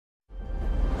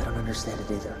understand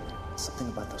it either. Something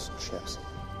about those chips.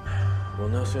 We'll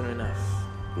know soon enough.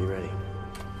 Be ready.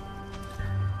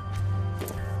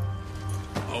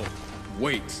 Oh,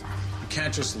 wait. You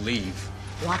can't just leave.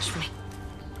 Watch me.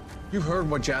 You heard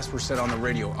what Jasper said on the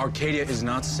radio. Arcadia is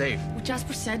not safe. What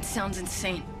Jasper said sounds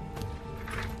insane.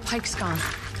 Pike's gone.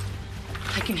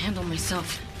 I can handle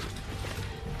myself.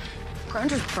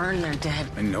 Grounders burn, they're dead.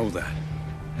 I know that.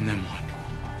 And then what?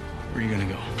 Where are you gonna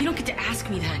go? You don't get to ask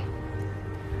me that.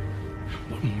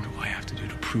 What more do I have to do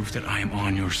to prove that I am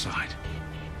on your side?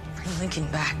 Bring Lincoln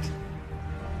back.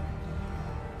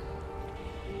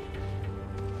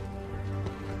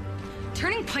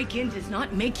 Turning Pike in does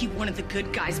not make you one of the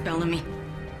good guys, Bellamy.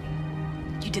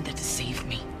 You did that to save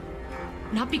me.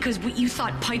 Not because what you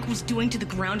thought Pike was doing to the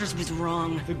Grounders was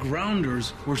wrong. The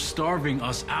Grounders were starving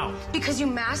us out. Because you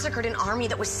massacred an army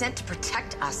that was sent to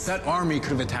protect us. That army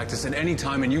could have attacked us at any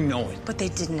time, and you know it. But they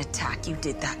didn't attack. You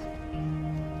did that.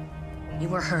 You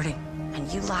were hurting, and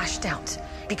you lashed out.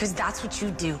 Because that's what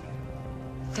you do.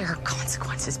 There are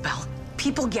consequences, Belle.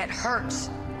 People get hurt.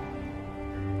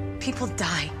 People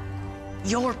die.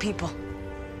 Your people.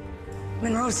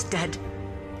 Monroe's dead.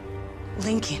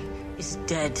 Lincoln is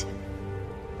dead.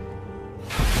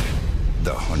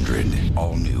 The 100,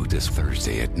 all new this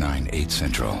Thursday at 9, 8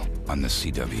 Central on the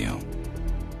CW.